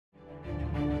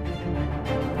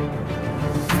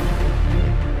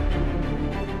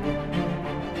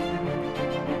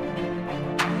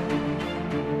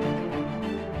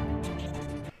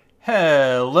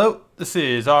Hello, this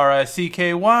is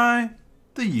RICKY,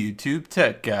 the YouTube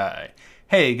Tech Guy.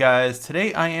 Hey guys,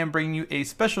 today I am bringing you a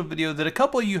special video that a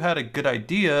couple of you had a good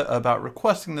idea about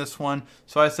requesting this one,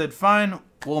 so I said fine,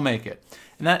 we'll make it.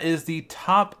 And that is the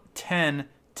top 10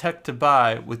 tech to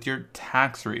buy with your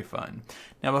tax refund.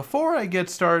 Now before I get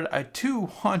started, I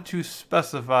too want to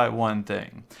specify one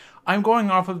thing. I'm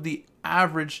going off of the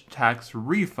average tax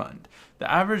refund. The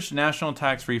average national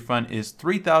tax refund is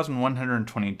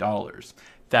 $3,120.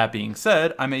 That being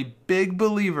said, I'm a big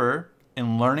believer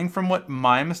in learning from what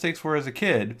my mistakes were as a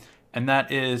kid, and that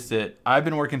is that I've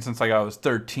been working since like I was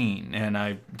 13 and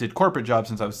I did corporate jobs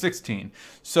since I was 16.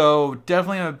 So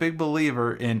definitely I'm a big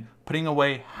believer in putting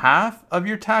away half of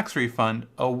your tax refund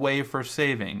away for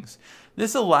savings.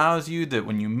 This allows you that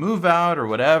when you move out or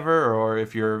whatever, or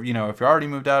if you're already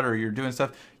moved out or you're doing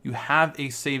stuff, you have a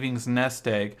savings nest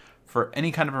egg for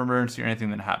any kind of emergency or anything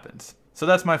that happens. So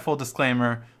that's my full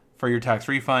disclaimer for your tax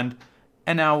refund.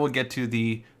 And now we'll get to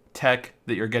the tech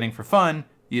that you're getting for fun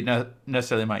you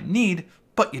necessarily might need,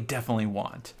 but you definitely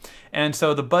want. And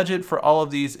so the budget for all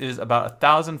of these is about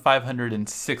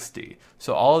 $1,560.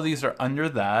 So all of these are under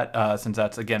that, since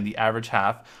that's again the average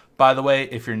half. By the way,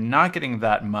 if you're not getting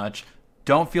that much,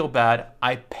 don't feel bad.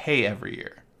 I pay every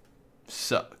year.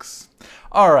 Sucks.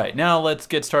 All right, now let's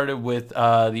get started with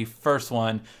the first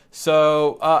one.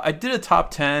 So I did a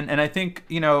top 10, and I think,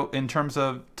 in terms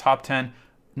of top 10,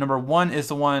 number 1 is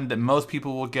the one that most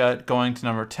people will get, going to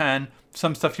number 10.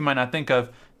 Some stuff you might not think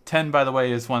of. 10, by the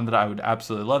way, is one that I would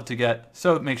absolutely love to get,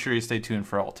 so make sure you stay tuned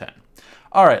for all 10.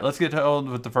 All right, let's get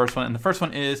on with the first one, and the first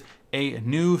one is a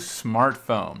new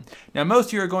smartphone. Now, most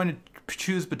of you are going to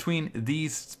choose between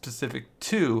these specific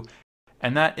two,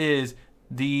 and that is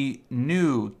the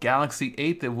new Galaxy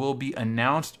 8 that will be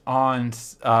announced on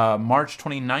March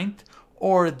 29th,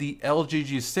 or the LG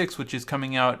G6, which is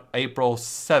coming out April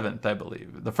 7th, I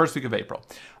believe, the first week of April.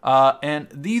 And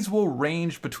these will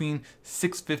range between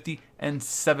 $650 and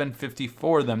 $750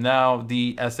 for them. Now,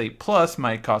 the S8 Plus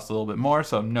might cost a little bit more,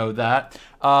 so know that.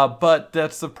 But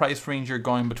that's the price range you're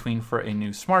going between for a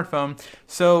new smartphone.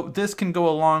 So this can go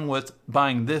along with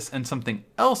buying this and something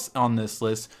else on this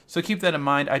list. So keep that in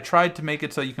mind. I tried to make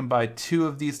it so you can buy 2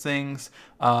 of these things,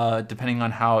 depending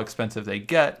on how expensive they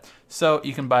get. So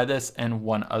you can buy this and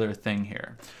one other thing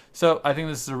here. So I think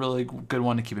this is a really good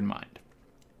one to keep in mind.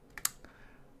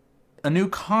 A new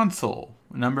console,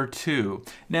 number 2.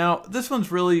 Now, this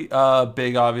one's really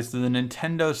big, obviously, the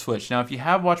Nintendo Switch. Now, if you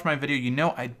have watched my video, you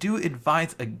know I do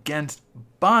advise against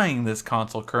buying this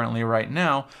console currently right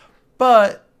now.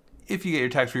 But if you get your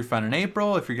tax refund in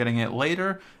April, if you're getting it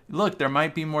later, look, there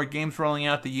might be more games rolling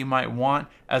out that you might want.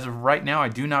 As of right now, I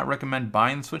do not recommend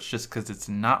buying the Switch just because it's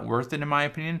not worth it in my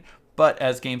opinion. But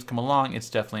as games come along, it's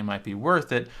definitely might be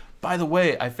worth it. By the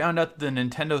way, I found out that the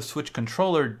Nintendo Switch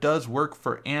controller does work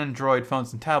for Android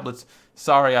phones and tablets.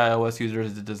 Sorry, iOS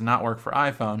users, it does not work for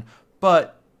iPhone.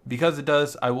 But because it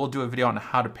does, I will do a video on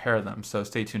how to pair them, so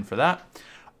stay tuned for that.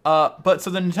 So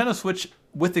the Nintendo Switch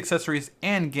with accessories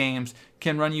and games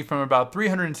can run you from about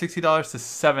 $360 to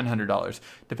 $700,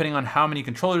 depending on how many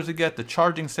controllers you get, the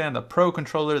charging stand, the Pro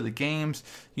controller, the games.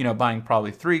 Buying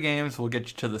probably 3 games will get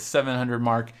you to the $700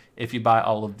 mark if you buy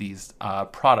all of these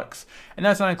products. And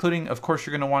that's not including, of course,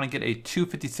 you're going to want to get a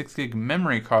 256 gig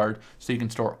memory card so you can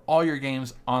store all your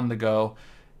games on the go.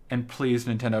 And please,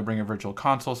 Nintendo, bring a virtual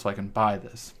console so I can buy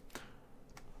this.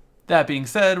 That being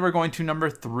said, we're going to number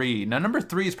 3. Now, number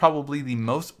 3 is probably the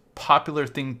most popular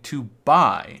thing to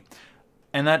buy,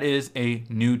 and that is a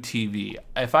new TV.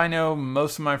 If I know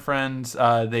most of my friends,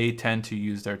 they tend to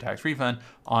use their tax refund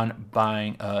on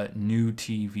buying a new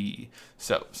TV.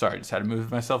 So, sorry, just had to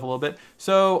move myself a little bit.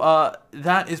 So,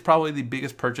 that is probably the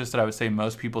biggest purchase that I would say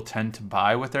most people tend to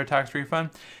buy with their tax refund.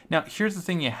 Now, here's the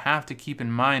thing you have to keep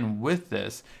in mind with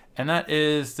this, and that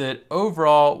is that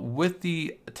overall, with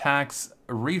the tax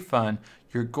refund,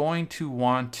 you're going to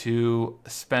want to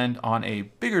spend on a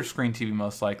bigger screen TV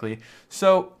most likely.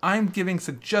 So I'm giving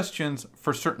suggestions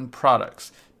for certain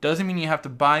products. Doesn't mean you have to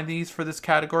buy these for this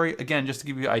category. Again, just to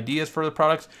give you ideas for the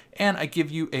products, and I give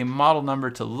you a model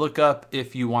number to look up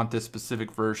if you want this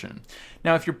specific version.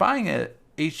 Now, if you're buying a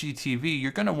HD TV,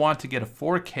 you're going to want to get a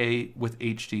 4K with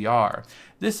HDR.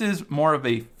 This is more of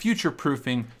a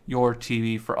future-proofing your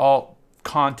TV for all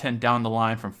content down the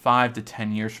line from 5 to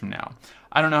 10 years from now.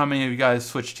 I don't know how many of you guys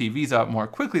switch TVs out more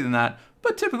quickly than that,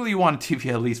 but typically you want a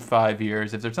TV at least 5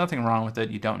 years. If there's nothing wrong with it,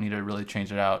 you don't need to really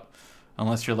change it out,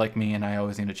 unless you're like me and I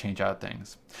always need to change out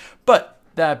things. But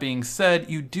That being said,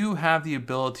 you do have the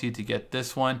ability to get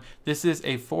this one. This is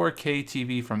a 4K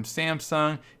TV from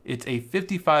Samsung. It's a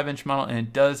 55-inch model and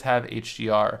it does have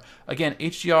HDR. Again,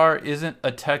 HDR isn't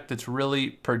a tech that's really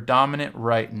predominant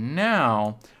right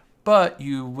now, but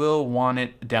you will want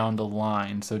it down the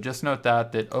line. So just note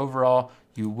that overall,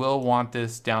 you will want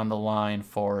this down the line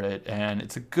for it. And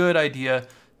it's a good idea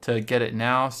to get it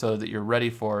now so that you're ready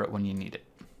for it when you need it.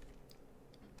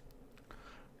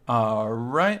 All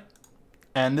right.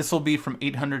 And this will be from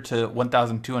 800 to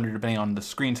 1,200 depending on the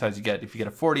screen size you get. If you get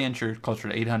a 40-inch, you're closer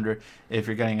to 800. If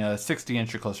you're getting a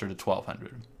 60-inch, you're closer to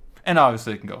 1,200. And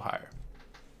obviously it can go higher.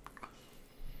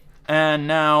 And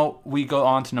now we go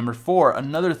on to number 4,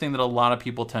 another thing that a lot of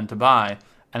people tend to buy,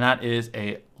 and that is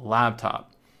a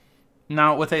laptop.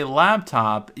 Now with a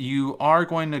laptop, you are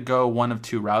going to go one of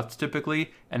two routes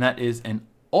typically, and that is an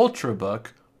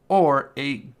Ultrabook or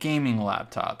a gaming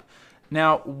laptop.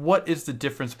 Now, what is the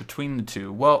difference between the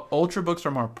two? Well, Ultrabooks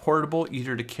are more portable,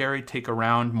 easier to carry, take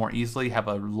around more easily, have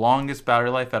a longest battery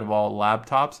life out of all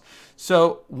laptops.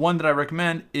 So one that I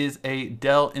recommend is a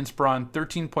Dell Inspiron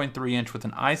 13.3 inch with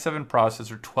an i7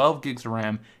 processor, 12 gigs of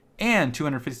RAM, and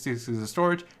 256 gigs of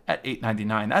storage at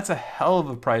 $899. That's a hell of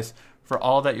a price for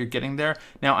all that you're getting there.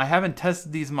 Now, I haven't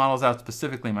tested these models out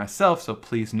specifically myself, so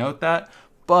please note that.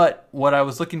 But what I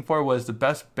was looking for was the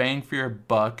best bang for your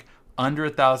buck, under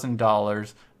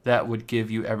 $1,000, that would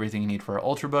give you everything you need for an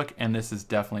Ultrabook, and this is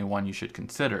definitely one you should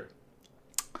consider.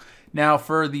 Now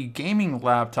for the gaming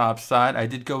laptop side, I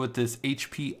did go with this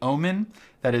HP Omen.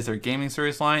 That is their gaming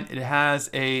series line. It has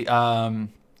a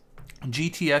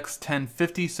GTX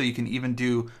 1050, so you can even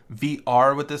do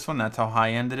VR with this one. That's how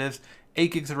high-end it is.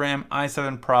 8 gigs of RAM,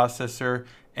 i7 processor,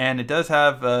 and it does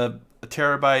have a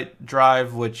terabyte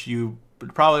drive, which you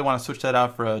would probably want to switch that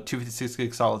out for a 256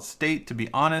 gig solid state, to be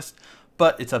honest,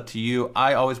 but it's up to you.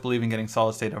 I always believe in getting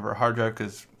solid state over a hard drive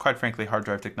because, quite frankly, hard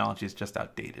drive technology is just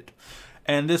outdated.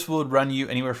 And this would run you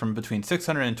anywhere from between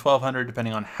 $600 and $1,200,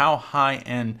 depending on how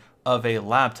high-end of a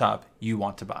laptop you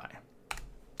want to buy.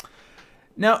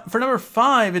 Now, for number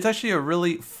 5, it's actually a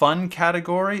really fun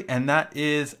category, and that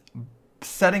is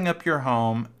setting up your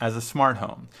home as a smart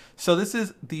home. So this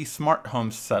is the smart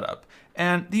home setup.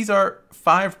 And these are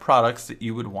 5 products that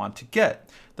you would want to get.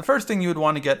 The first thing you would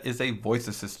want to get is a voice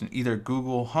assistant, either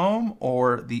Google Home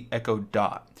or the Echo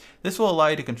Dot. This will allow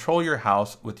you to control your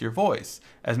house with your voice.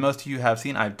 As most of you have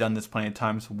seen, I've done this plenty of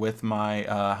times with my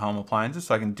home appliances.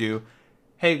 So I can do,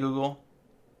 hey Google,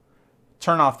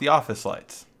 turn off the office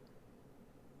lights.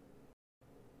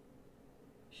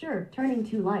 Sure, turning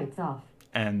 2 lights off.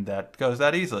 And that goes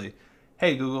that easily.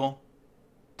 Hey Google,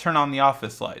 turn on the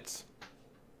office lights.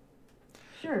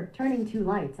 Sure, turning 2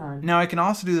 lights on. Now I can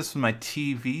also do this with my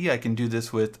TV. I can do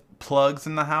this with plugs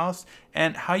in the house.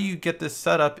 And how you get this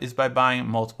set up is by buying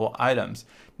multiple items.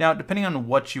 Now, depending on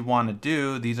what you want to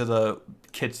do, these are the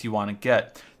kits you want to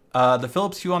get. The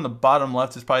Philips Hue on the bottom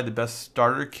left is probably the best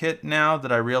starter kit now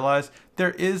that I realize.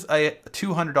 There is a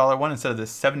 $200 one instead of the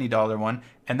 $70 one,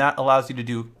 and that allows you to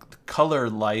do color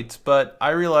lights, but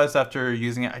I realized after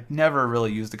using it, I'd never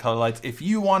really used the color lights. If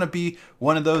you want to be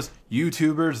one of those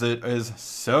YouTubers that is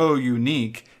so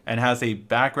unique and has a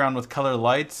background with color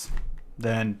lights,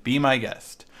 then be my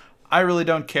guest. I really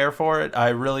don't care for it. I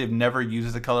really have never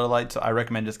used the color light, so I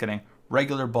recommend just getting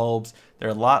regular bulbs. They're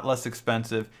a lot less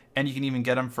expensive, and you can even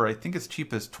get them for, I think, as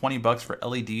cheap as 20 bucks for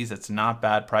LEDs. That's not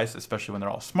bad price, especially when they're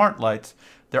all smart lights.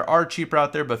 There are cheaper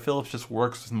out there, but Philips just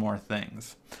works with more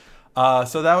things.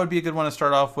 So that would be a good one to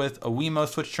start off with. A Wemo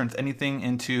switch turns anything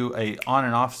into a on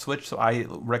and off switch, so I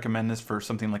recommend this for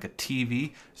something like a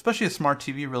TV, especially a smart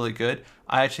TV, really good.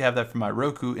 I actually have that for my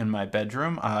Roku in my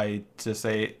bedroom. I just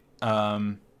say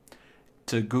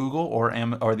to Google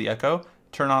or the Echo,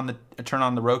 turn on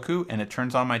the Roku, and it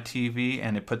turns on my TV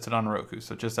and it puts it on Roku.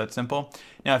 So just that simple.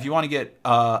 Now, if you want to get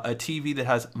a TV that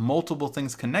has multiple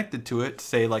things connected to it,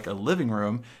 say like a living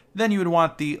room, then you would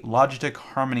want the Logitech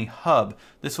Harmony Hub.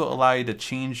 This will allow you to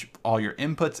change all your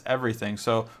inputs, everything.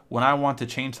 So when I want to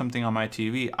change something on my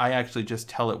TV, I actually just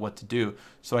tell it what to do.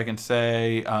 So I can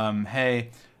say, hey,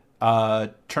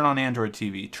 turn on Android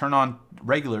TV, turn on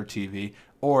regular TV,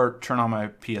 or turn on my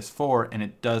PS4, and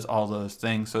it does all those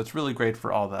things. So it's really great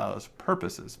for all those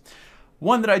purposes.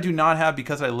 One that I do not have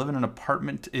because I live in an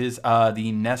apartment is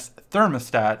the Nest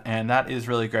thermostat, and that is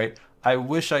really great. I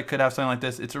wish I could have something like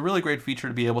this. It's a really great feature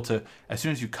to be able to, as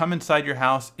soon as you come inside your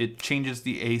house, it changes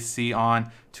the AC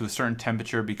on to a certain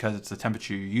temperature because it's the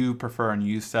temperature you prefer and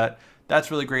you set.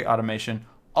 That's really great automation.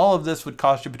 All of this would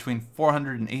cost you between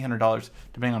 $400 and $800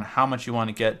 depending on how much you want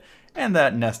to get, and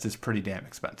that Nest is pretty damn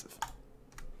expensive.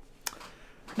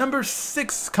 Number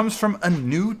 6 comes from a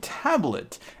new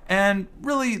tablet, and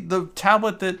really the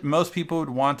tablet that most people would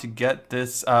want to get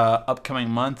this upcoming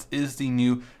month is the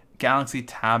new Galaxy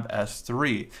Tab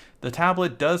S3. The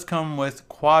tablet does come with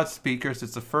quad speakers.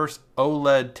 It's the first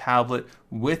OLED tablet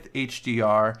with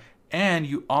HDR, and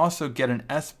you also get an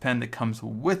S Pen that comes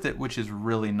with it, which is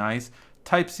really nice.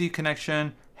 Type-C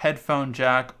connection, headphone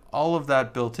jack, all of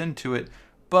that built into it.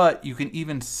 But you can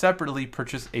even separately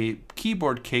purchase a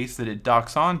keyboard case that it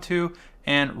docks onto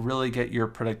and really get your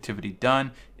productivity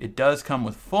done. It does come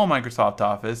with full Microsoft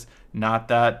Office, not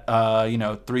that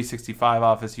 365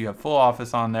 Office. You have full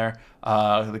Office on there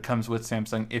that comes with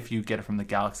Samsung if you get it from the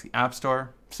Galaxy App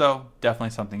Store. So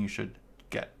definitely something you should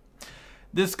get.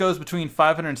 This goes between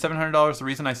 $500 and $700. The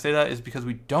reason I say that is because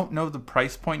we don't know the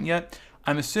price point yet.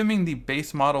 I'm assuming the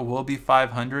base model will be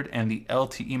 $500 and the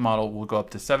LTE model will go up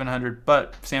to $700,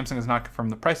 but Samsung has not confirmed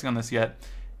the pricing on this yet,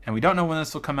 and we don't know when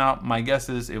this will come out. My guess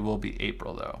is it will be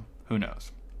April though. Who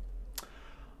knows?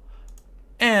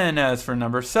 And as for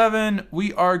number 7,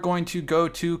 we are going to go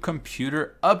to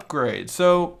computer upgrade.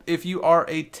 So if you are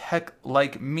a tech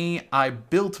like me, I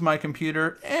built my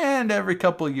computer, and every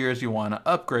couple of years you want to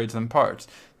upgrade some parts.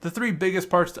 The 3 biggest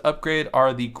parts to upgrade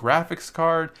are the graphics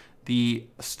card, the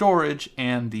storage,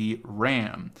 and the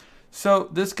RAM. So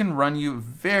this can run you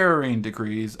varying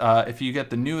degrees. If you get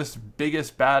the newest,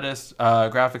 biggest, baddest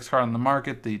graphics card on the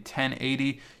market, the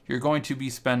 1080, you're going to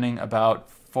be spending about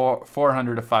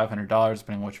 $400 to $500,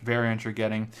 depending on which variant you're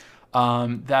getting.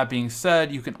 That being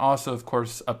said, you can also, of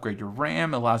course, upgrade your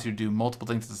RAM. It allows you to do multiple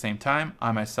things at the same time.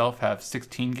 I myself have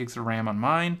 16 gigs of RAM on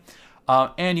mine.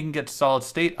 And you can get solid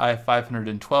state. I have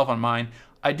 512 on mine.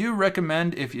 I do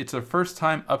recommend, if it's the first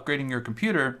time upgrading your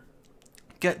computer,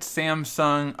 get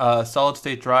Samsung solid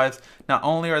state drives. Not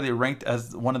only are they ranked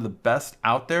as one of the best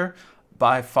out there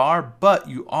by far, but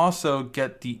you also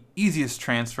get the easiest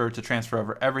transfer to transfer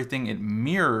over everything. It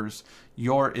mirrors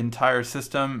your entire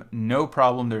system, no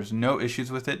problem. There's no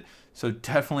issues with it. So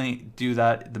definitely do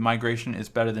that. The migration is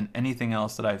better than anything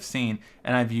else that I've seen.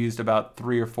 And I've used about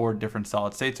 3 or 4 different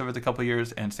solid states over the couple of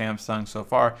years, and Samsung so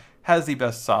far has the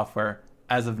best software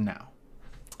as of now.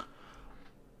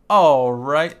 All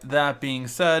right, that being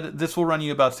said, this will run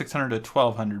you about $600 to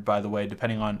 $1,200, by the way,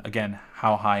 depending on, again,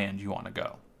 how high end you want to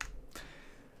go.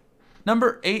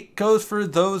 Number 8 goes for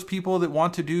those people that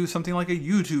want to do something like a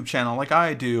YouTube channel like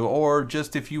I do, or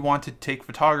just if you want to take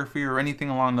photography or anything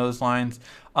along those lines,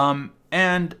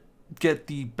 and get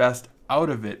the best out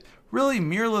of it. Really,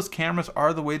 mirrorless cameras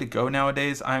are the way to go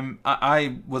nowadays.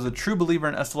 I was a true believer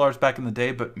in SLRs back in the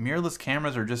day, but mirrorless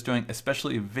cameras are just doing,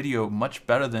 especially video, much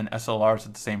better than SLRs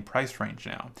at the same price range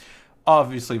now.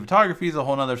 Obviously, photography is a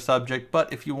whole nother subject,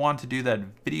 but if you want to do that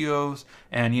videos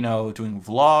and, doing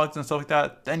vlogs and stuff like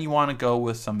that, then you want to go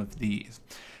with some of these.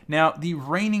 Now, the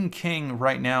reigning king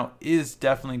right now is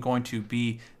definitely going to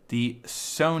be the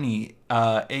Sony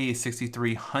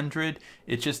a6300.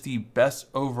 It's just the best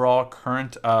overall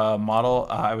current model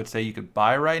I would say you could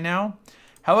buy right now.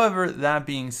 However, that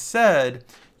being said,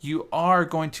 you are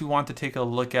going to want to take a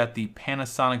look at the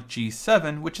Panasonic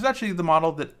G7, which is actually the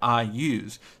model that I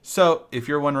use. So if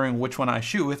you're wondering which one I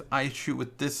shoot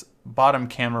with this bottom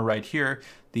camera right here,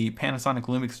 the Panasonic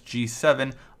Lumix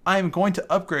G7. I'm going to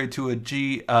upgrade to a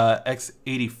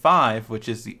GX85, which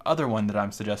is the other one that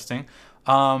I'm suggesting,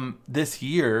 this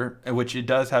year, which it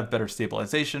does have better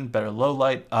stabilization, better low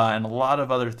light, and a lot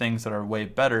of other things that are way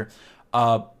better.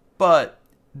 But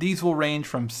these will range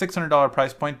from $600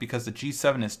 price point, because the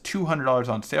G7 is $200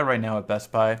 on sale right now at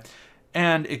Best Buy,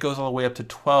 and it goes all the way up to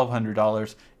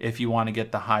 $1,200 if you want to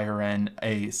get the higher end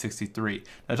A63.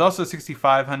 There's also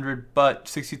 6500, but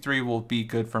 63 will be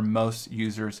good for most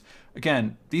users.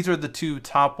 Again, these are the 2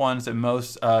 top ones that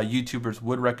most YouTubers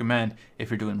would recommend if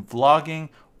you're doing vlogging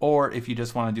or if you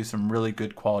just want to do some really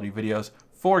good quality videos.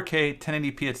 4K,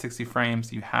 1080p at 60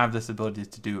 frames, you have this ability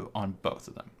to do on both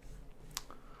of them.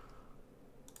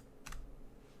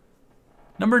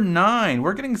 Number 9,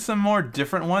 we're getting some more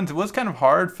different ones. It was kind of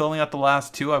hard filling out the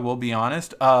last 2, I will be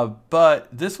honest, but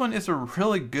this one is a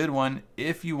really good one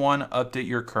if you want to update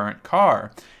your current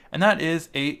car, and that is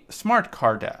a smart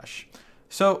car dash.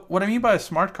 So what I mean by a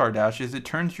smart car dash is it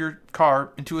turns your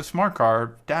car into a smart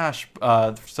car dash,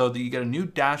 so that you get a new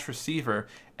dash receiver,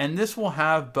 and this will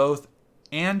have both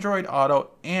Android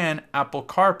Auto and Apple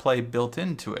CarPlay built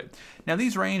into it. Now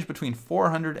these range between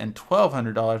 $400 and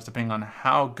 $1,200 depending on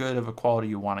how good of a quality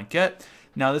you want to get.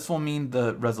 Now this will mean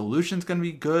the resolution is going to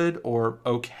be good or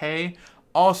okay.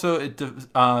 Also, it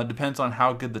depends on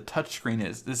how good the touchscreen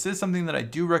is. This is something that I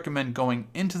do recommend going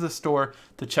into the store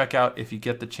to check out if you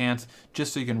get the chance,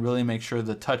 just so you can really make sure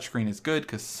the touchscreen is good,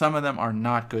 because some of them are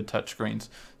not good touchscreens.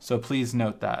 So please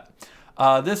note that.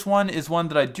 This one is one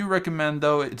that I do recommend,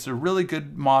 though. It's a really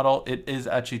good model. It is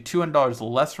actually $200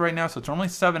 less right now, so it's only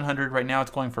 $700 right now.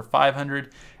 It's going for $500,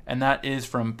 and that is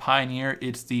from Pioneer.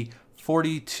 It's the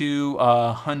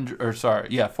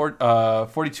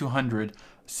 4200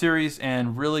 series,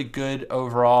 and really good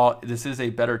overall. This is a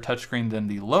better touchscreen than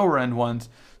the lower end ones,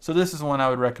 so this is one I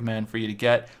would recommend for you to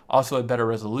get. Also a better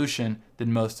resolution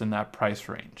than most in that price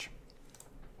range.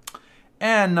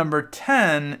 And number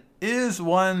 10 is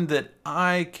one that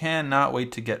I cannot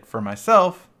wait to get for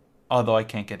myself, although I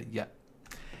can't get it yet.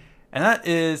 And that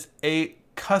is a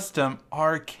custom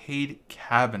arcade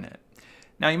cabinet.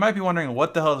 Now you might be wondering,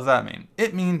 what the hell does that mean?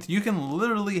 It means you can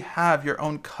literally have your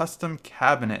own custom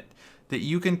cabinet that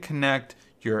you can connect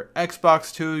your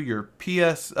Xbox to, your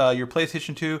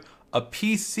PlayStation to, a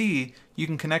PC you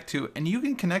can connect to, and you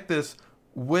can connect this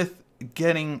with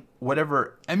getting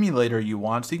whatever emulator you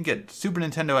want. So you can get Super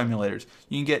Nintendo emulators.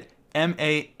 You can get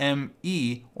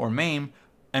MAME or MAME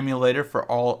emulator for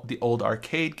all the old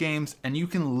arcade games, and you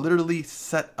can literally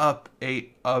set up a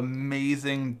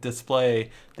amazing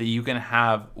display that you can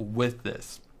have with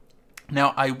this.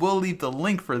 Now, I will leave the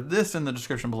link for this in the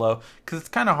description below, because it's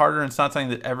kind of harder and it's not something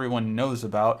that everyone knows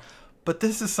about. But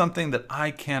this is something that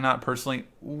I cannot personally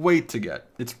wait to get.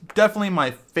 It's definitely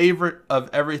my favorite of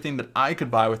everything that I could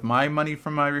buy with my money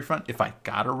from my refund, if I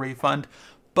got a refund.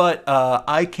 But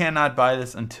I cannot buy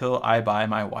this until I buy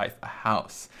my wife a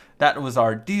house. That was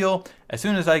our deal. As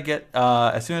soon as we get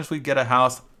a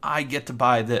house, I get to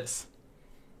buy this.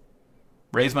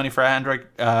 Raise money for Android,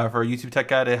 for a YouTube Tech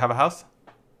Guy to have a house.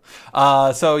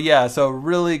 So yeah, so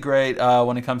really great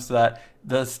when it comes to that.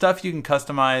 The stuff you can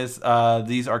customize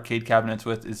these arcade cabinets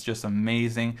with is just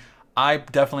amazing. I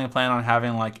definitely plan on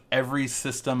having like every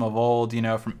system of old, you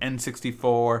know, from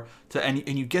N64 to,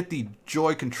 and you get the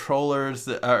Joy controllers,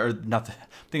 or not, I'm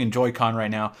thinking Joy-Con right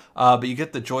now, but you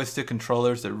get the joystick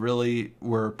controllers that really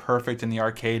were perfect in the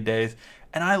arcade days.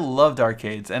 And I loved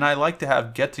arcades, and I like to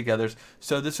have get-togethers.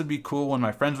 So this would be cool when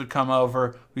my friends would come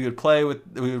over. We would play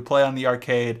on the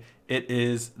arcade. It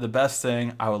is the best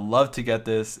thing. I would love to get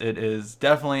this. It is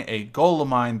definitely a goal of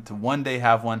mine to one day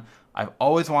have one. I've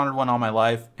always wanted one all my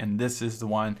life, and this is the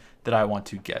one that I want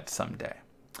to get someday.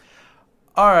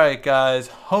 All right, guys.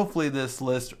 Hopefully this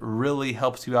list really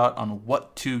helps you out on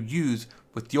what to use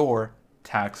with your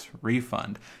tax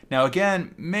refund. Now,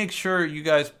 again, make sure you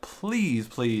guys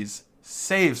please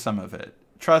save some of it.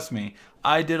 Trust me,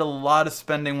 I did a lot of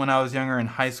spending when I was younger in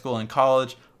high school and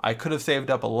college. I could have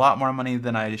saved up a lot more money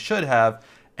than I should have,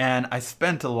 and I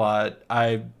spent a lot.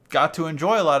 I got to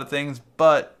enjoy a lot of things,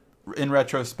 but in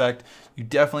retrospect, you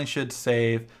definitely should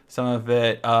save some of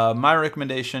it. My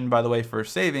recommendation, by the way, for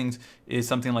savings is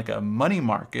something like a money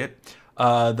market.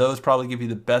 Those probably give you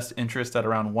the best interest at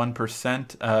around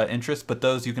 1% interest, but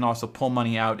those you can also pull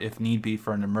money out if need be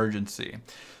for an emergency.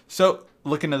 So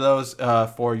look into those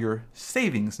for your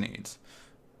savings needs.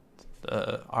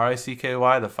 The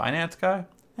RICKY, the finance guy?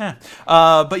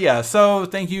 But yeah, so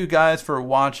thank you guys for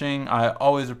watching. I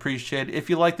always appreciate it. If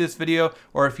you like this video,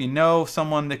 or if you know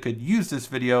someone that could use this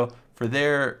video for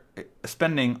their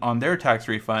spending on their tax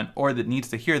refund, or that needs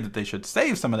to hear that they should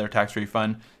save some of their tax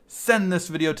refund, send this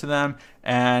video to them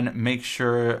and make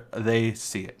sure they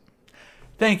see it.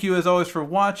 Thank you as always for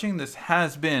watching. This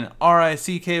has been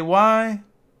RICKY,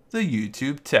 the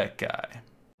YouTube Tech Guy.